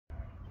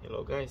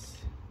Hello guys,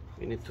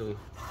 we need to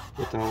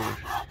put our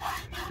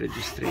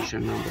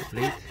registration number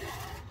plate.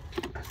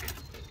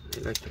 I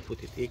like to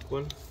put it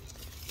equal,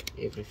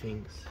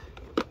 everything's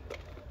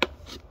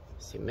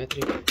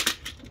symmetric.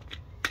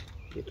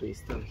 Need to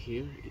install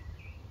here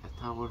at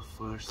our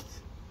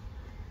first,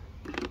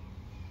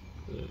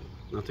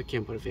 not a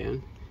camper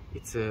van,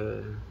 it's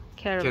a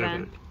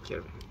caravan.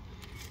 So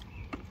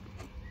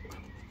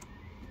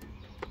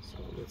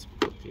let's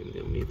put in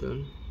the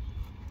middle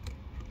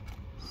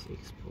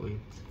 6.5,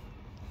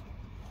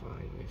 I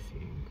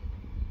think.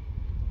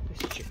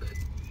 Let's check. 6.5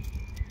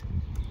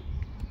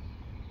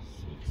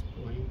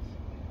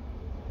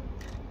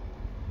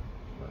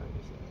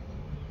 is that.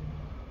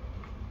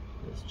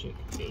 Let's check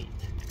 8.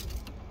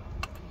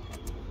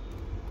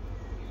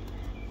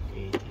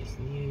 8 is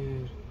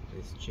near.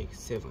 Let's check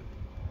 7.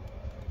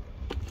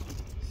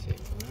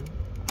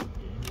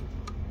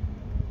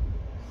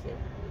 7.5.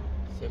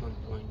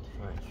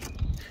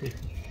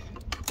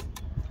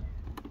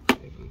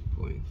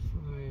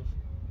 7.5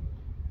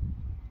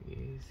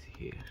 is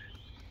here.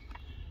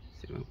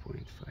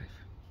 7.5.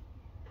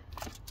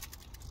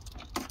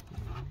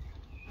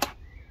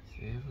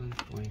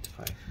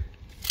 7.5.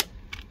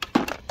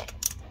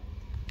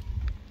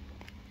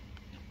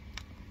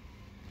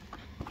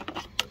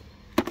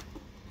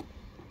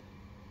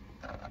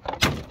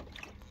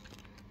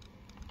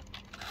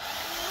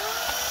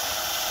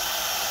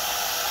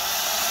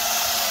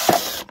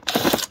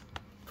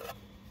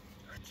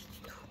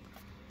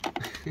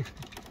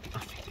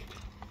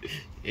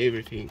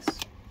 Everything's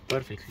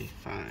perfectly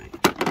fine.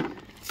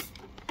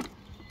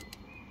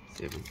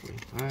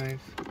 7.5.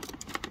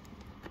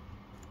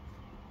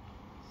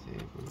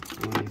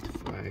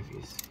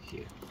 7.5 is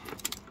here.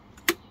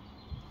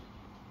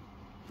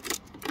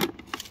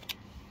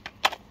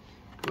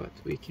 But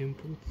we can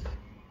put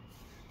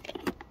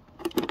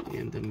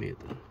in the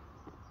middle.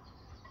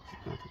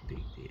 It's not a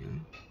big deal.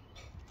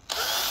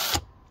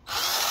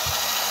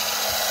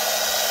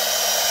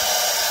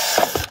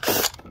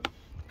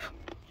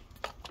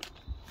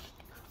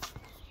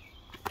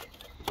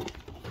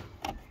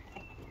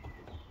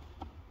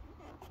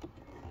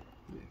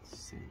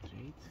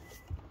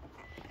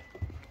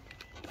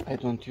 I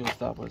don't use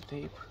double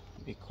tape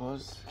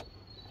because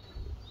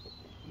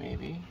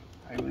maybe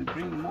I will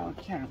bring more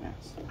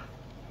caravans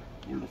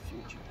in the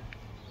future.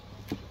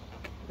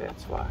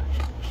 That's why.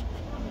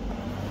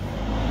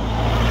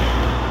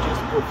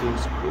 Just put in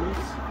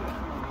screws.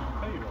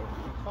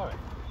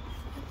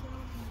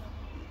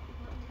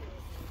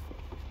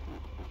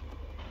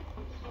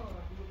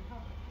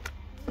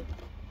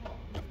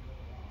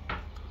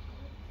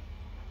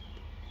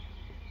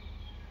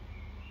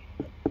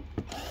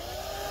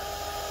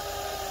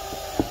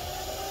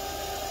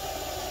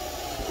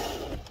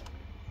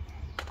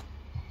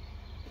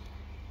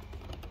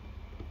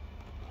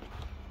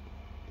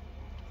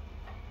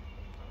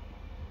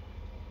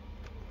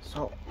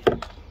 So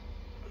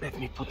let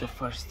me put the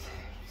first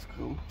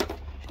screw. I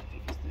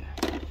think it's the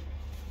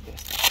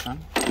best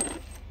option.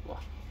 Wow.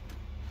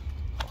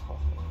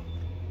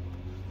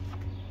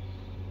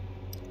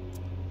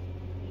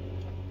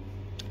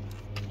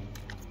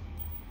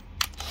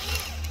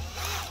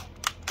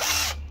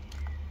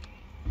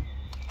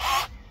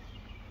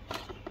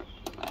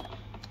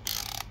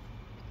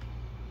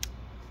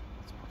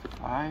 Let's put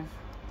 5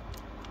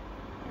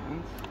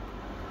 and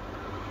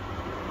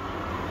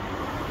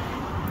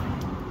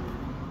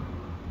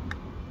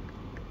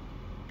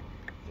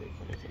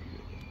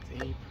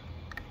tape.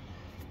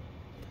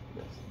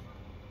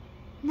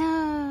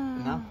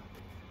 No.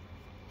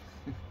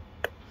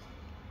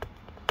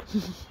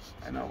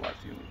 I know what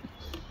you mean.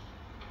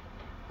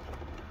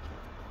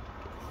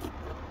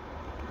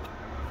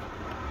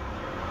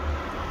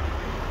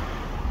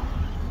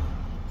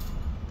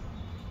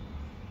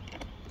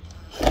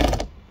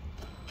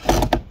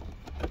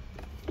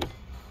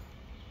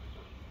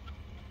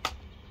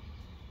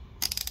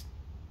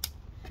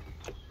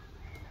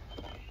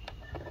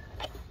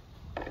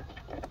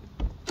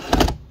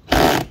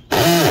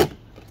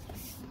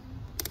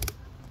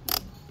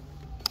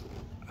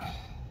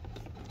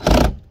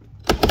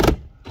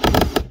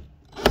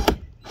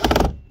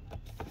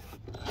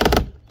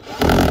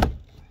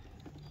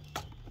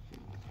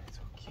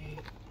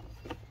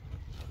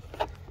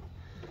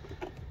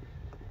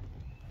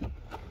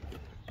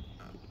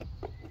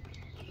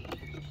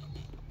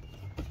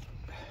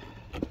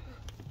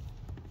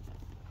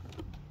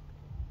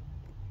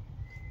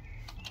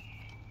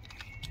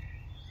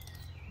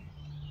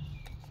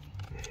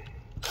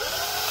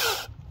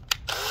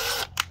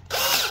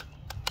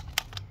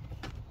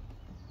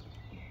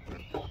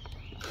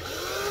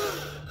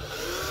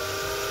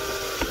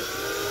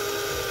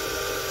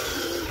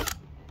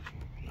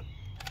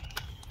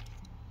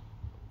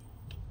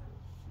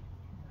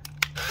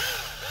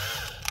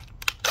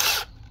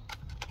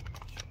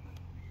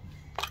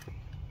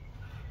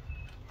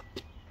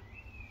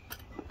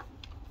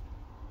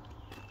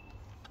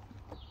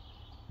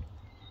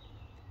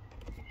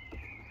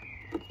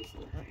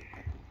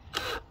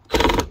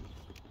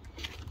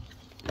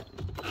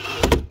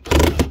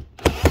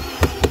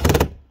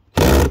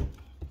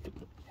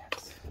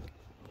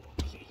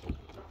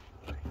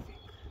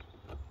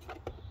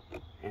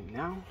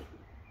 Now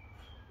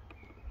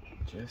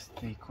just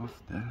take off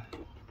the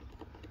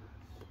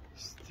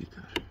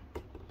sticker.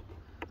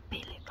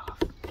 Peel it off.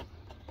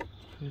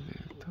 Peel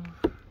it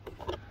off.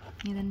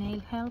 Need a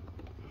nail help?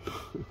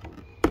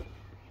 I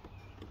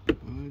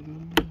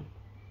don't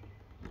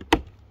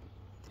know.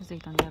 Just do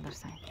it on the other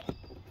side.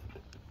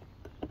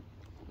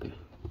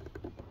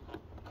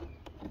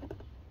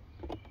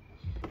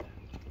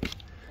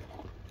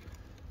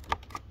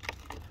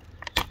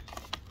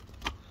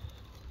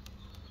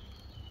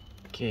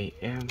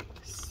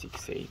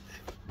 KM68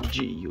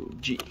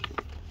 GUG.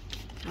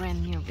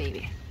 Brand new,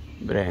 baby.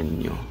 Brand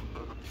new.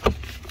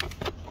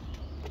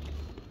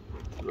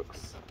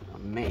 Looks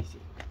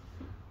amazing.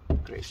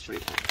 Great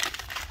straight.